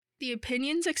The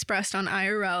opinions expressed on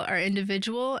IRL are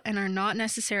individual and are not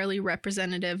necessarily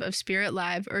representative of Spirit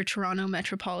Live or Toronto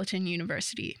Metropolitan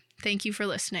University. Thank you for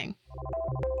listening.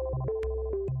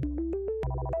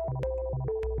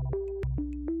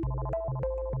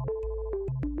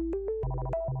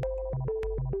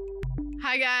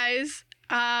 Hi guys,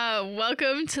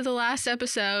 welcome to the last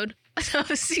episode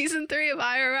of season 3 of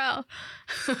IRL.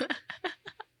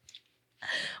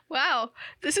 Wow,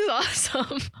 this is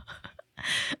awesome.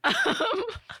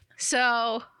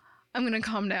 So I'm gonna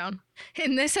calm down.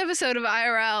 In this episode of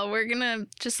IRL, we're gonna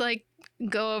just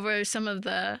go over some of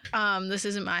the this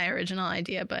isn't my original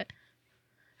idea, but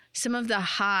some of the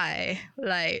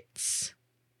highlights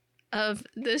of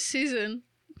this season.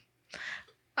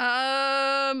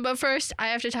 But first I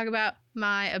have to talk about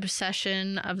my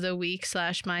obsession of the week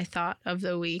 / my thought of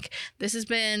the week. This has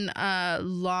been a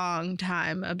long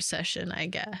time obsession, I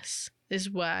guess, is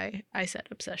why I said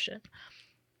obsession.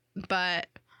 But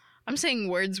I'm saying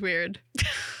words weird.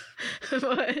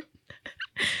 But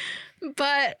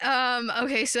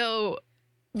okay, so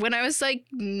when I was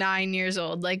 9 years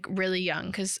old, really young,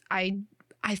 because I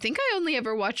think I only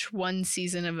ever watched one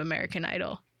season of American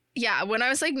Idol. Yeah, when I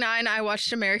was 9, I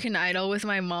watched American Idol with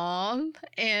my mom,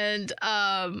 and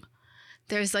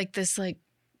there's this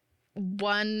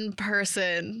one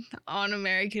person on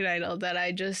American Idol that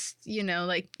I just,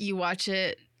 you watch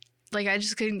it, I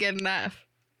just couldn't get enough.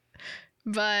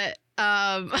 But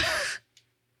I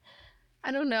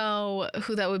don't know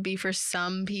who that would be for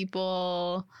some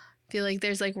people. I feel like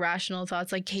there's rational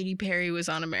thoughts, Katy Perry was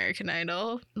on American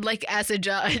Idol, as a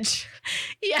judge.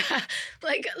 Yeah,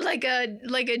 like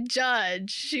a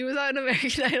judge. She was on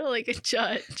American Idol like a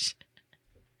judge.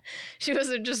 She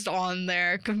wasn't just on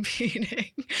there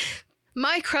competing.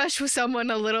 My crush was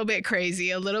someone a little bit crazy,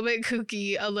 a little bit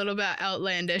kooky, a little bit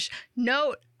outlandish.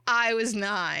 Note, I was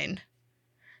 9.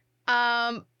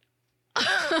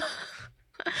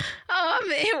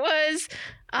 It was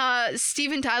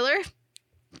Steven Tyler.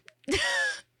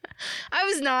 I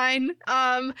was 9.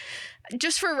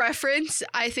 Just for reference,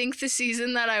 I think the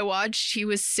season that I watched, he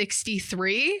was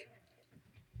 63.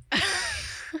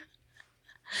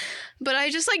 But I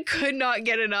just could not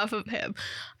get enough of him.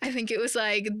 I think it was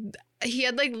he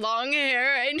had long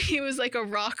hair and he was a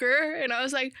rocker, and I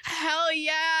was like, hell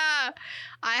yeah!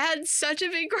 I had such a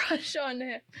big crush on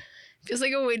him. Feels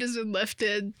like a weight has been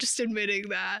lifted just admitting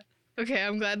that. Okay,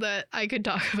 I'm glad that I could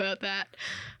talk about that.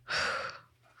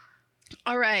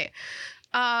 All right.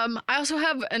 I also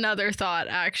have another thought,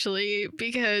 actually,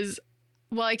 because,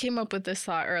 I came up with this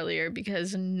thought earlier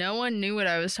because no one knew what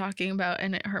I was talking about,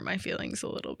 and it hurt my feelings a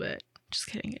little bit. Just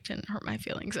kidding, it didn't hurt my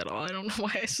feelings at all. I don't know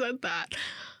why I said that.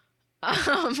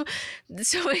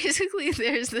 So basically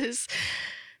there's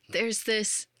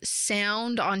this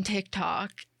sound on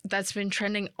TikTok that's been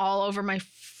trending all over my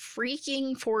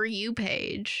freaking For You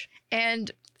page.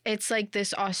 And it's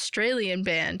this Australian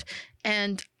band,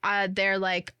 and their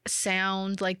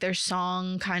sound, their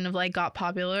song kind of got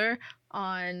popular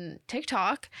on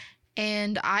TikTok.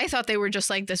 And I thought they were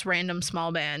just this random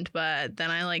small band, but then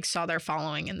I saw their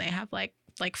following and they have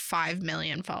 5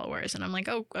 million followers. And I'm like,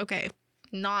 oh, okay,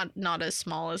 not as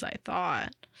small as I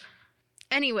thought.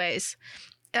 Anyways,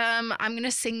 I'm going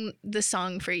to sing the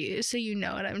song for you so you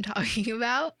know what I'm talking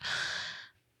about.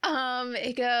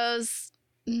 It goes,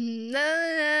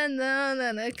 na na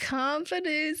na na,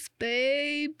 confidence,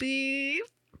 baby.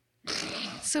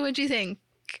 So what'd you think?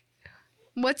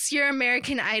 What's your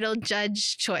American Idol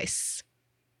judge choice?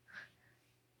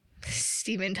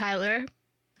 Steven Tyler.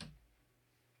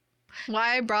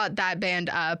 Why I brought that band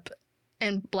up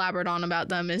and blabbered on about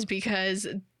them is because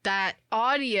that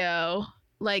audio,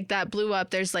 that blew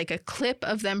up. There's a clip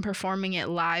of them performing it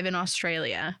live in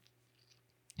Australia.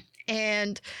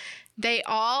 And they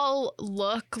all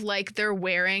look like they're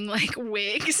wearing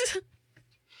wigs.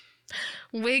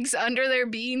 Wigs under their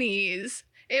beanies.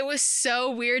 It was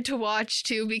so weird to watch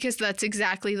too, because that's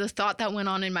exactly the thought that went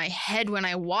on in my head when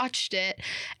I watched it.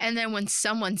 And then when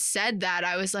someone said that,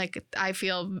 I was I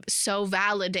feel so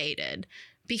validated,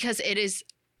 because it is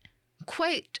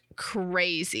quite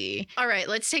crazy. All right,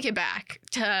 let's take it back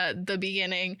to the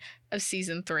beginning of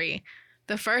season 3.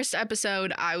 The first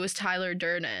episode, I was Tyler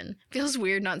Durden. Feels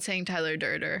weird not saying Tyler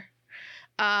Durden.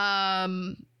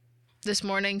 This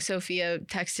morning, Sophia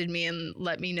texted me and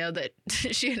let me know that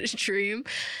she had a dream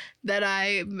that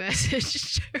I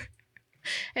messaged her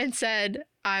and said,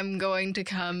 I'm going to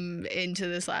come into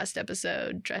this last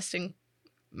episode dressed in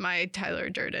my Tyler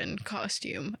Durden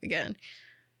costume again.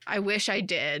 I wish I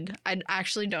did. I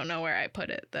actually don't know where I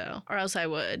put it, though, or else I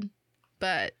would.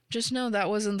 But just know that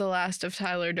wasn't the last of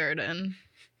Tyler Durden.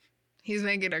 He's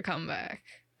making a comeback.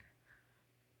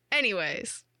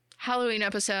 Anyways, Halloween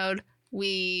episode,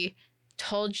 we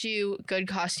told you good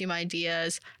costume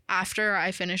ideas. After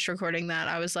I finished recording that,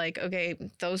 I was like, okay,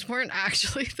 those weren't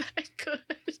actually that good.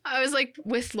 I was like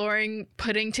with Lauren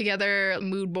putting together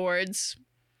mood boards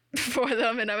for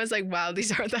them, and I was like, wow,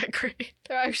 these aren't that great.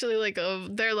 They're actually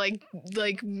they're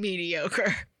like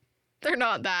mediocre. They're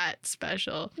not that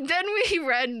special. Then we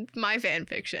read my fan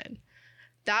fiction.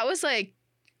 That was like,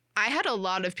 I had a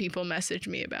lot of people message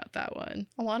me about that one.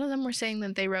 A lot of them were saying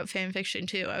that they wrote fan fiction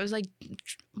too. I was like,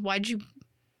 why'd you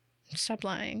stop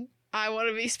lying? I want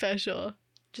to be special.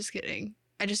 Just kidding.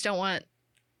 I just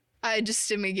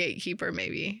am a gatekeeper,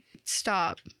 maybe.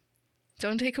 Stop.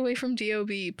 Don't take away from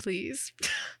DOB, please.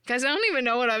 Guys, I don't even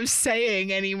know what I'm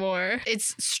saying anymore.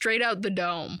 It's straight out the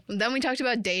dome. Then we talked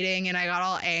about dating, and I got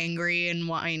all angry and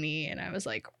whiny, and I was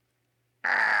like,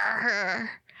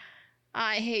 I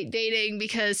hate dating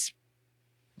because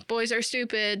boys are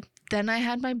stupid. Then I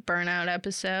had my burnout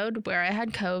episode where I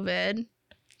had COVID.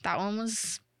 That one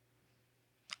was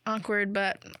awkward,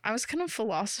 but I was kind of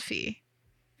philosophy.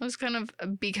 I was kind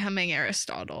of becoming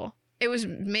Aristotle. It was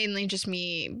mainly just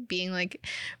me being like,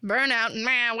 burnout,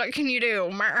 man, what can you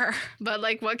do? But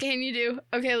like, what can you do?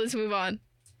 Okay, let's move on.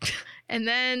 And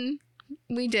then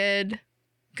we did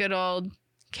good old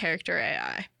character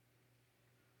AI.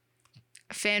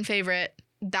 Fan favorite.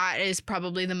 That is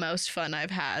probably the most fun I've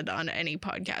had on any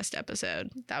podcast episode.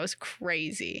 That was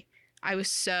crazy. I was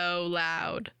so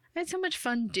loud. I had so much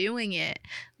fun doing it.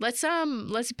 Let's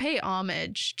pay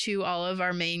homage to all of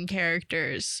our main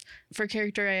characters. For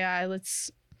character AI,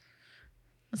 let's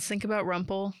think about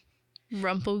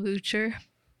Rumpelgoocher.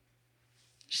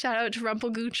 Shout out to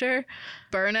Rumpelgoocher.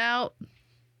 Burnout,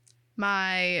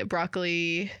 my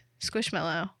broccoli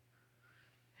squishmallow.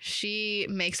 She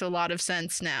makes a lot of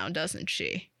sense now, doesn't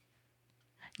she?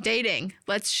 Dating.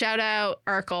 Let's shout out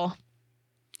Urkel.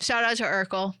 Shout out to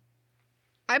Urkel.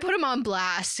 I put him on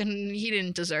blast, and he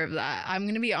didn't deserve that. I'm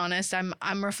going to be honest.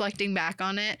 I'm reflecting back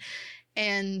on it,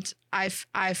 and I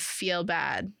feel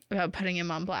bad about putting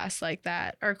him on blast like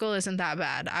that. Urkel isn't that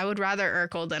bad. I would rather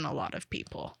Urkel than a lot of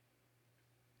people.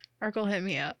 Urkel, hit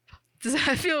me up. Does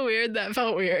that feel weird? That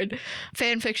felt weird.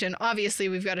 Fan fiction. Obviously,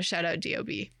 we've got to shout out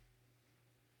D.O.B.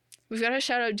 We've got to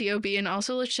shout out D.O.B. and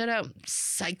also let's shout out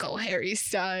Psycho Harry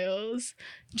Styles.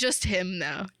 Just him,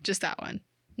 though. Just that one.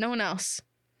 No one else.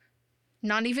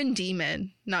 Not even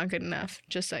Demon. Not good enough.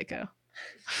 Just Psycho.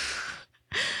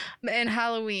 And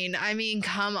Halloween. I mean,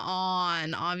 come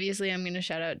on. Obviously, I'm going to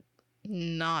shout out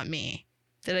not me.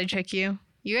 Did I trick you?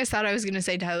 You guys thought I was going to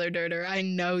say Tyler Durden. I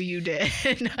know you did.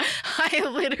 I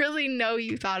literally know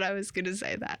you thought I was going to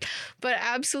say that. But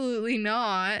absolutely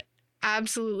not.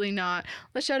 Absolutely not.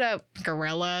 Let's shout out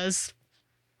Gorillas.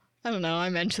 I don't know. I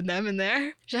mentioned them in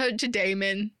there. Shout out to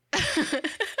Damon.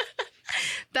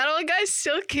 That old guy's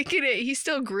still kicking it. He's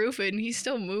still grooving. He's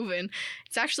still moving.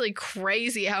 It's actually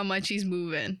crazy how much he's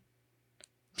moving.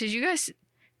 Did you guys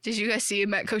see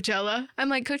him at Coachella? I'm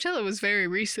like, Coachella was very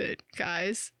recent,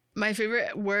 guys. My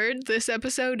favorite word this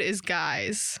episode is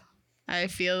guys. I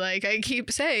feel like I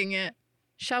keep saying it.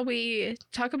 Shall we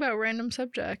talk about random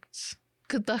subjects?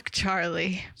 Good Luck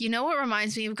Charlie. You know what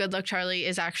reminds me of Good Luck Charlie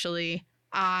is actually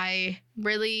I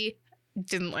really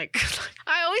didn't like Good Luck.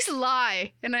 I always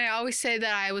lie, and I always say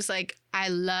that I was like, I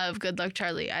love Good Luck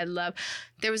Charlie.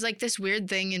 There was like this weird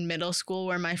thing in middle school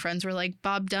where my friends were like,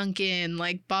 Bob Duncan,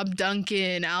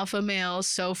 alpha male,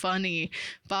 so funny,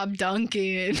 Bob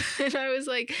Duncan. And I was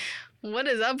like, what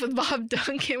is up with Bob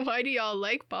Duncan? Why do y'all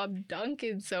like Bob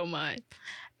Duncan so much?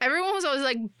 Everyone was always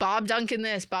like, Bob Duncan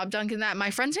this, Bob Duncan that.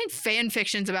 My friends made fan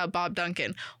fictions about Bob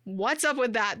Duncan. What's up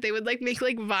with that? They would like make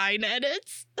like Vine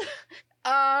edits.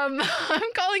 I'm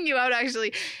calling you out,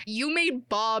 actually. You made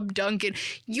Bob Duncan.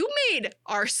 You made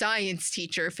our science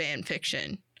teacher fan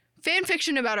fiction. Fan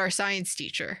fiction about our science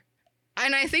teacher.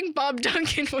 And I think Bob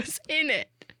Duncan was in it.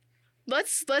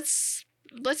 Let's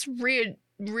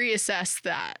reassess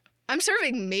that. I'm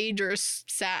serving major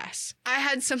sass. I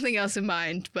had something else in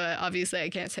mind, but obviously I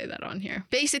can't say that on here.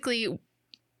 Basically,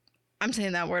 I'm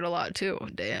saying that word a lot too.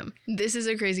 Damn. This is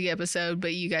a crazy episode,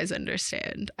 but you guys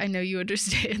understand. I know you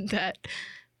understand that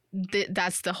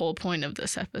that's the whole point of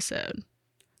this episode.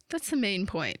 That's the main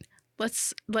point.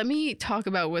 Let me talk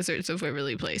about Wizards of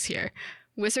Waverly Place here.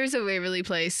 Wizards of Waverly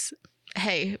Place,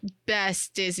 hey,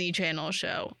 best Disney Channel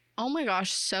show. Oh my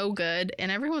gosh, so good. And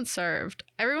everyone served.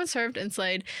 Everyone served and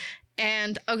slayed.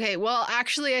 And okay, well,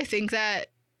 actually, I think that's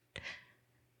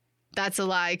a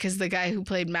lie, because the guy who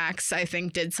played Max, I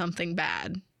think, did something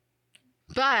bad.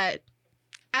 But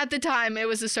at the time, it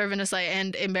was a serve and a slay,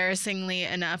 and embarrassingly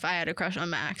enough, I had a crush on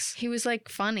Max. He was, like,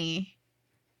 funny.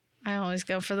 I always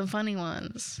go for the funny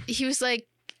ones.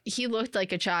 He looked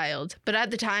like a child, but at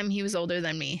the time he was older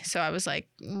than me. So I was like,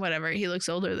 whatever, he looks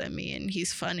older than me and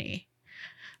he's funny.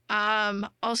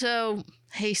 Also,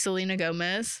 hey, Selena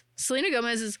Gomez. Selena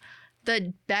Gomez is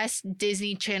the best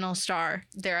Disney Channel star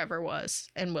there ever was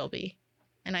and will be.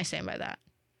 And I stand by that.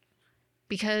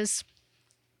 Because,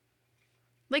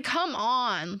 like, come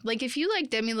on. Like, if you like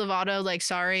Demi Lovato, like,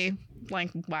 sorry.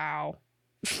 Like, wow.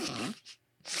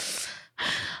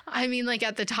 I mean, like,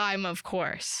 at the time, of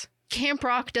course. Camp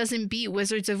Rock doesn't beat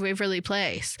Wizards of Waverly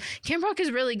Place. Camp Rock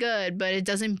is really good, but it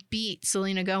doesn't beat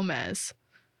Selena Gomez.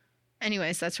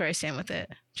 Anyways, that's where I stand with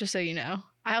it, just so you know.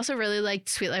 I also really liked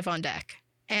Sweet Life on Deck.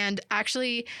 And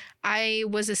actually, I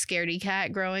was a scaredy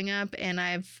cat growing up, and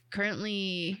I've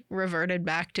currently reverted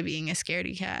back to being a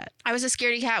scaredy cat. I was a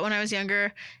scaredy cat when I was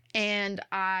younger, and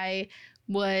I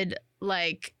would,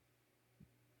 like,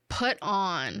 put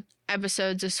on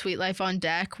episodes of Sweet Life on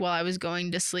Deck while I was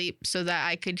going to sleep so that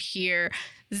I could hear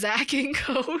Zach and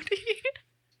Cody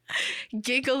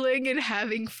giggling and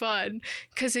having fun,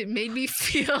 because it made me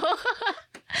feel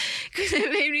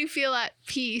at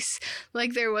peace,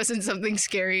 like there wasn't something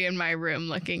scary in my room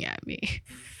looking at me.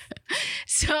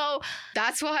 So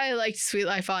that's why I liked Sweet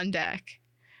Life on Deck.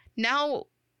 Now,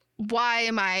 why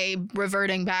am I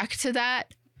reverting back to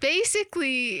that?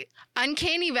 Basically,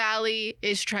 Uncanny Valley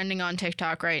is trending on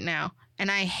TikTok right now,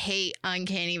 and I hate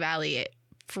Uncanny Valley. It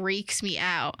freaks me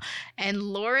out. And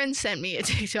Lauren sent me a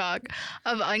TikTok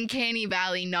of Uncanny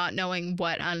Valley not knowing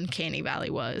what Uncanny Valley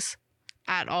was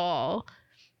at all.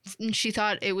 And she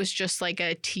thought it was just like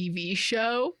a TV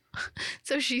show.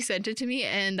 So she sent it to me,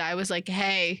 and I was like,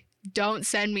 hey, don't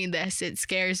send me this. It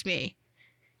scares me.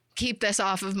 Keep this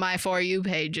off of my For You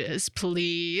pages,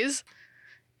 please.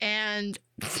 And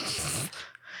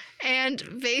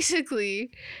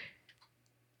basically,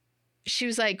 she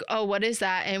was like, oh, what is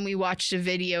that? And we watched a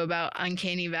video about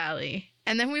Uncanny Valley.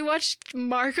 And then we watched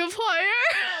Markiplier.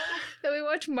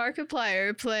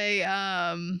 Play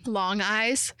Long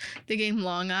Eyes, the game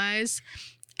Long Eyes.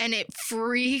 And it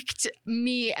freaked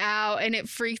me out, and it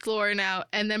freaked Lauren out.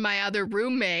 And then my other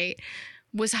roommate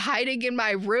was hiding in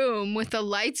my room with the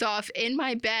lights off in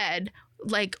my bed,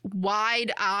 like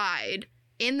wide-eyed,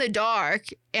 in the dark,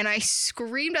 and I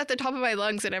screamed at the top of my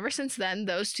lungs. And ever since then,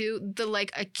 those two, the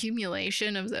like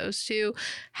accumulation of those two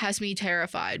has me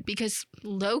terrified, because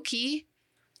low-key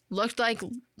looked like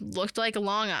a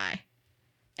long eye,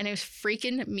 and it was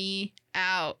freaking me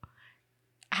out,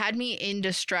 had me in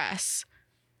distress.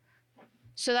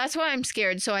 So that's why I'm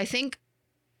scared. So I think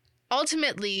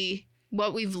ultimately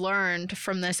what we've learned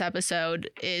from this episode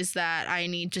is that I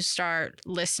need to start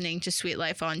listening to Sweet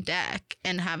Life on Deck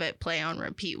and have it play on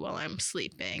repeat while I'm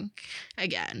sleeping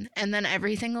again. And then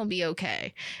everything will be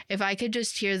okay. If I could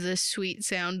just hear the sweet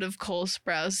sound of Cole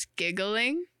Sprouse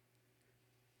giggling,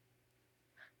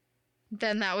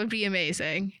 then that would be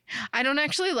amazing. I don't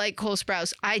actually like Cole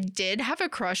Sprouse. I did have a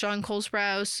crush on Cole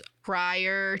Sprouse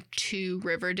prior to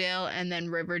Riverdale, and then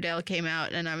Riverdale came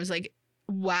out, and I was like,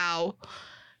 wow,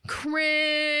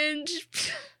 cringe.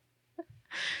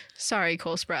 Sorry,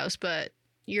 Cole Sprouse, but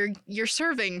you're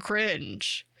serving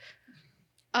cringe.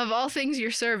 Of all things you're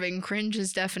serving, cringe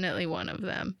is definitely one of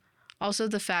them. Also,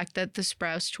 the fact that the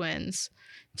Sprouse twins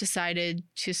decided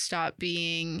to stop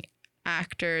being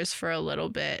actors for a little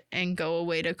bit and go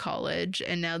away to college,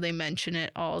 and now they mention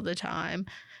it all the time.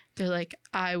 They're like,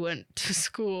 I went to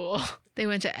school. They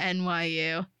went to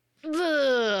NYU.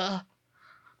 Ugh.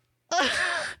 Ugh.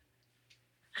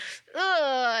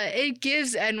 It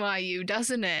gives NYU,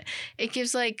 doesn't it? It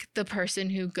gives like the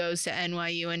person who goes to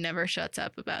NYU and never shuts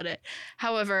up about it.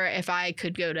 However, if I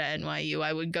could go to NYU,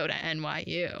 I would go to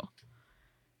NYU.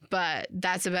 But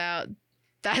that's about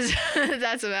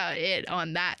it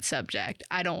on that subject.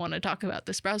 I don't want to talk about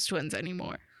the Sprouse twins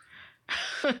anymore.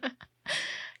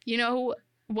 You know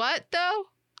what, though?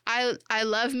 I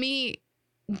love me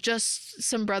just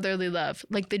some brotherly love,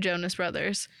 like the Jonas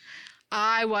Brothers.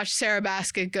 I watched Sarah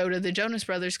Baskett go to the Jonas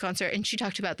Brothers concert, and she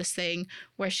talked about this thing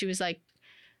where she was like,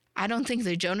 I don't think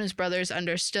the Jonas Brothers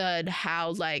understood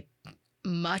how, like,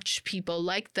 much people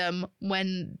liked them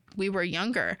when we were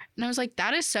younger. And I was like,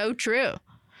 that is so true.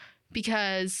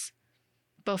 Because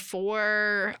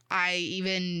before I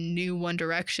even knew One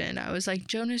Direction, I was like,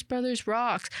 Jonas Brothers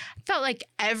rocks. I felt like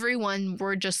everyone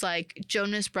were just like,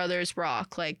 Jonas Brothers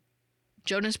rock. Like,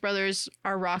 Jonas Brothers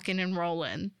are rocking and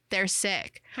rolling. They're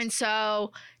sick. And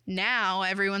so now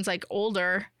everyone's like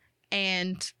older,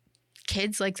 and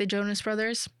kids like the Jonas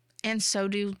Brothers, and so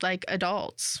do like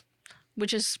adults,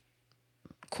 which is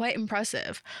quite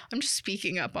impressive. I'm just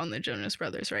speaking up on the Jonas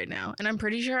Brothers right now, and I'm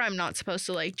pretty sure I'm not supposed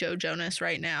to like Joe Jonas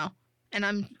right now And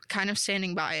I'm kind of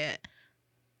standing by it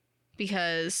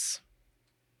because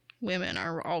women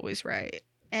are always right.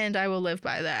 And I will live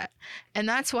by that. And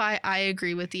that's why I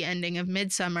agree with the ending of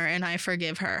Midsummer and I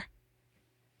forgive her.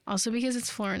 Also because it's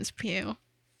Florence Pugh.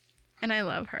 And I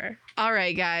love her. All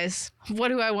right, guys. What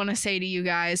do I want to say to you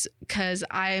guys? Because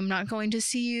I am not going to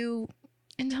see you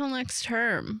until next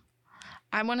term.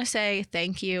 I want to say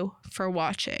thank you for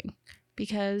watching.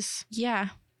 Because, yeah,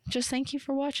 just thank you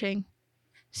for watching.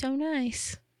 So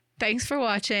nice. Thanks for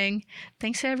watching.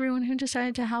 Thanks to everyone who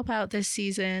decided to help out this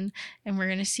season. And we're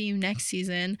going to see you next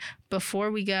season.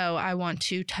 Before we go, I want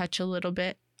to touch a little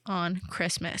bit on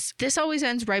Christmas. This always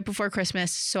ends right before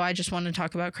Christmas, so I just want to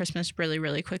talk about Christmas really,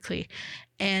 really quickly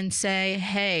and say,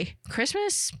 hey,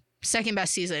 Christmas, second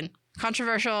best season.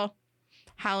 Controversial.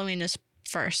 Halloween is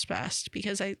first best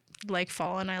because I like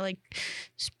fall and I like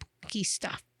spooky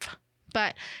stuff.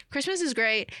 But Christmas is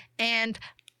great, and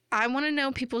I want to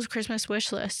know people's Christmas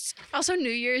wish lists. Also, New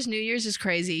Year's is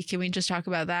crazy. Can we just talk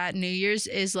about that? New Year's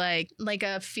is like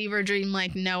a fever dream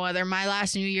like no other. My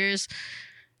last New Year's,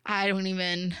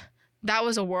 that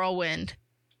was a whirlwind.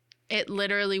 It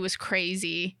literally was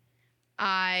crazy.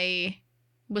 I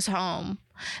was home.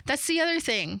 That's the other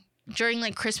thing. During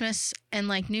like Christmas and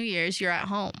like New Year's, you're at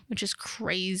home, which is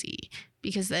crazy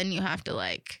because then you have to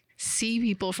like see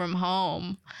people from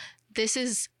home. This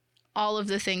is all of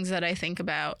the things that I think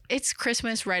about. It's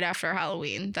Christmas right after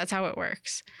Halloween. That's how it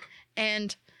works.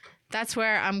 And that's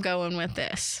where I'm going with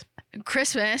this.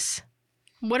 Christmas.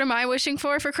 What am I wishing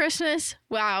for Christmas?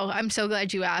 Wow, I'm so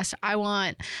glad you asked. I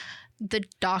want the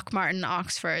Doc Marten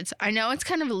Oxfords. I know it's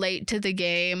kind of late to the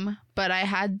game, but I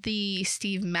had the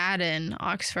Steve Madden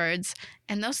Oxfords,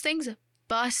 and those things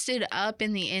busted up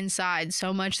in the inside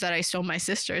so much that I stole my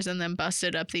sister's and then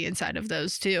busted up the inside of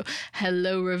those too.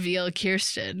 Hello, reveal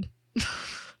Kirsten.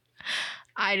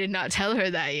 I did not tell her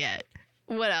that yet.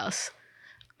 What else?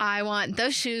 I want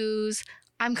those shoes.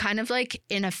 I'm kind of like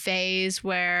in a phase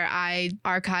where I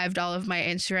archived all of my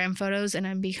Instagram photos and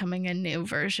I'm becoming a new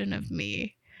version of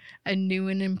me, a new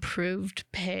and improved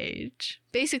Paige.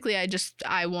 Basically,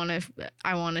 I want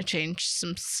to change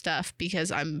some stuff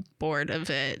because I'm bored of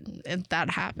it. And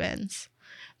that happens.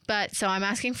 But so I'm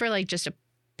asking for like just a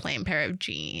plain pair of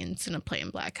jeans and a plain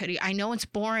black hoodie. I know it's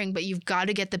boring, but you've got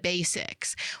to get the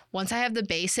basics. Once I have the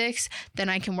basics, then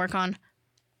I can work on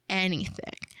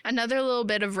anything. Another little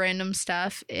bit of random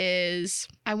stuff is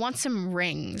I want some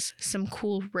rings, some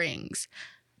cool rings.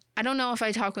 I don't know if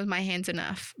I talk with my hands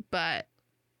enough, but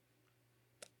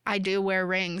I do wear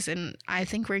rings and I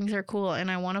think rings are cool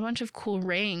and I want a bunch of cool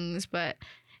rings, but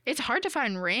it's hard to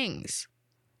find rings.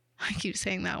 I keep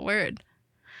saying that word.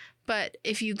 But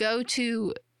if you go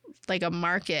to like a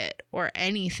market or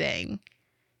anything,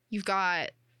 you've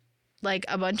got like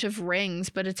a bunch of rings,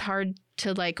 but it's hard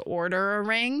to like order a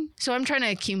ring. So I'm trying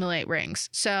to accumulate rings.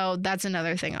 So that's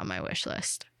another thing on my wish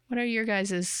list. What are your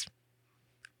guys'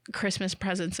 Christmas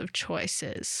presents of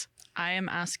choices? I am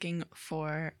asking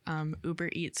for Uber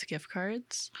Eats gift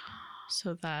cards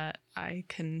so that I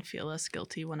can feel less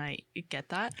guilty when I get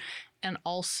that. And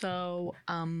also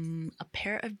a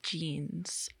pair of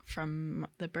jeans from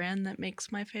the brand that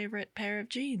makes my favorite pair of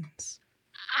jeans.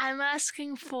 I'm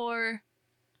asking for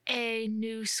a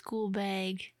new school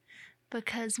bag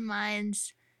because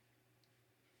mine's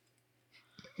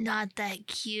not that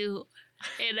cute,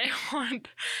 and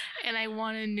I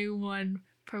want a new one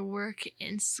for work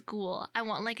and school. I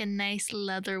want like a nice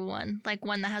leather one, like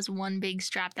one that has one big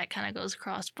strap that kind of goes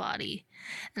cross body.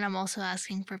 And I'm also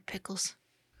asking for pickles.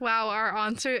 Wow, our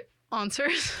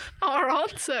answers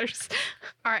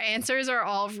are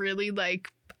all really like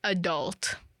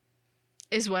adult.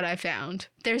 Is what I found.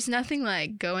 There's nothing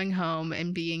like going home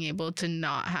and being able to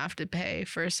not have to pay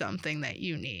for something that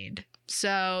you need.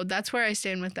 So that's where I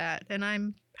stand with that. And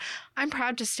I'm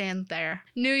proud to stand there.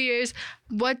 New Year's,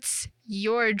 what's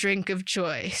your drink of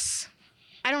choice?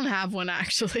 I don't have one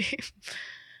actually.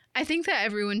 I think that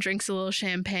everyone drinks a little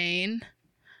champagne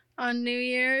on New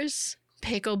Year's.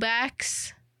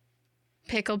 Picklebacks,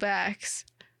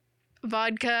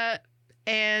 vodka,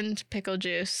 and pickle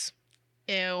juice.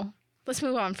 Ew. Let's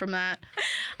move on from that.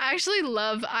 I actually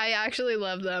love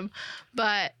them,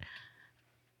 but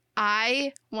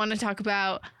I want to talk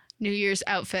about New Year's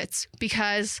outfits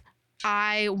because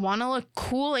I want to look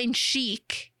cool and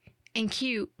chic and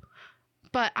cute,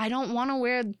 but I don't want to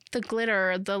wear the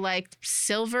glitter, the like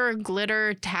silver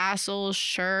glitter tassel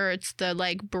shirts, the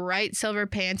like bright silver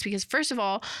pants, because first of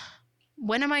all,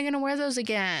 when am I going to wear those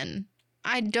again?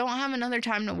 I don't have another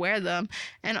time to wear them.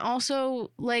 And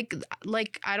also, like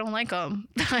I don't like them.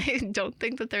 I don't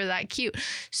think that they're that cute.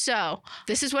 So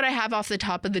this is what I have off the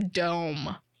top of the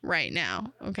dome. right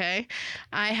now, okay?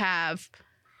 I have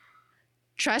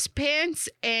dress pants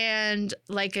and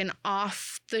like an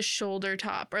off the shoulder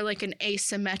top or like an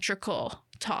asymmetrical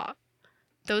top.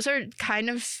 Those are kind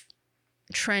of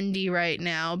trendy right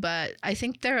now, but I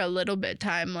think they're a little bit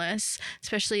timeless,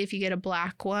 especially if you get a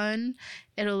black one.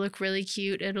 It'll look really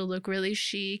cute, it'll look really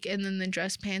chic, and then the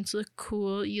dress pants look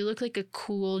cool. You look like a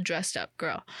cool dressed up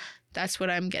girl. That's what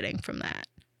I'm getting from that.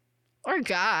 Or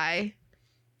guy.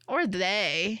 Or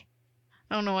they.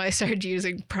 I don't know why I started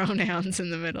using pronouns in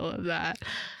the middle of that.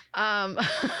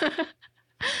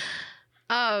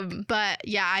 But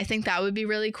yeah, I think that would be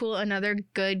really cool. Another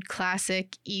good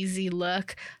classic easy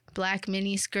look. Black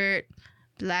mini skirt,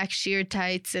 black sheer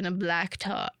tights, and a black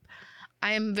top.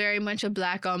 I am very much a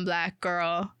black on black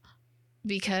girl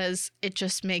because it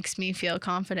just makes me feel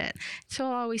confident. So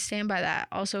I'll always stand by that.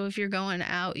 Also, if you're going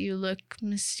out, you look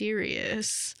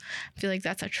mysterious. I feel like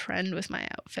that's a trend with my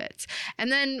outfits.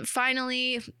 And then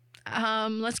finally,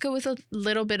 let's go with a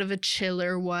little bit of a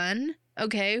chiller one.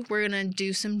 Okay, we're gonna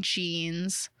do some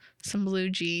jeans, some blue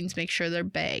jeans. Make sure they're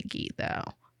baggy though.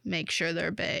 Make sure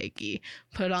they're baggy.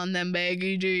 Put on them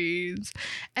baggy jeans.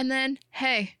 And then,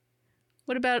 hey,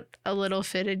 what about a little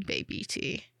fitted baby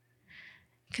tee?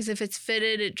 Because if it's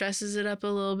fitted, it dresses it up a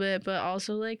little bit. But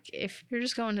also, like, if you're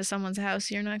just going to someone's house,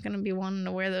 you're not going to be wanting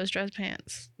to wear those dress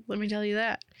pants. Let me tell you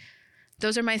that.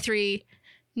 Those are my 3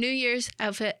 New Year's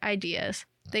outfit ideas.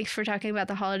 Thanks for talking about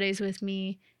the holidays with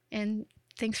me. And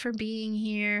thanks for being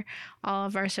here. All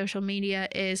of our social media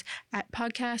is at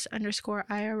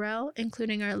podcast_IRL,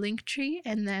 including our link tree.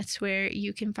 And that's where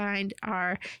you can find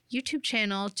our YouTube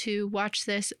channel to watch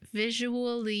this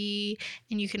visually.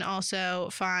 And you can also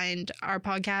find our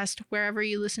podcast wherever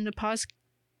you listen to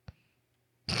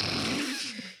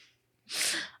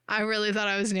I really thought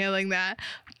I was nailing that.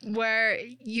 Wherever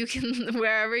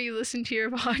you listen to your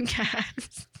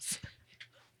podcasts.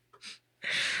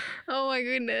 Oh my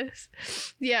goodness.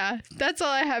 Yeah, that's all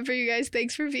I have for you guys.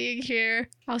 Thanks for being here.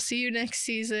 I'll see you next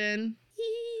season.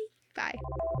 Bye.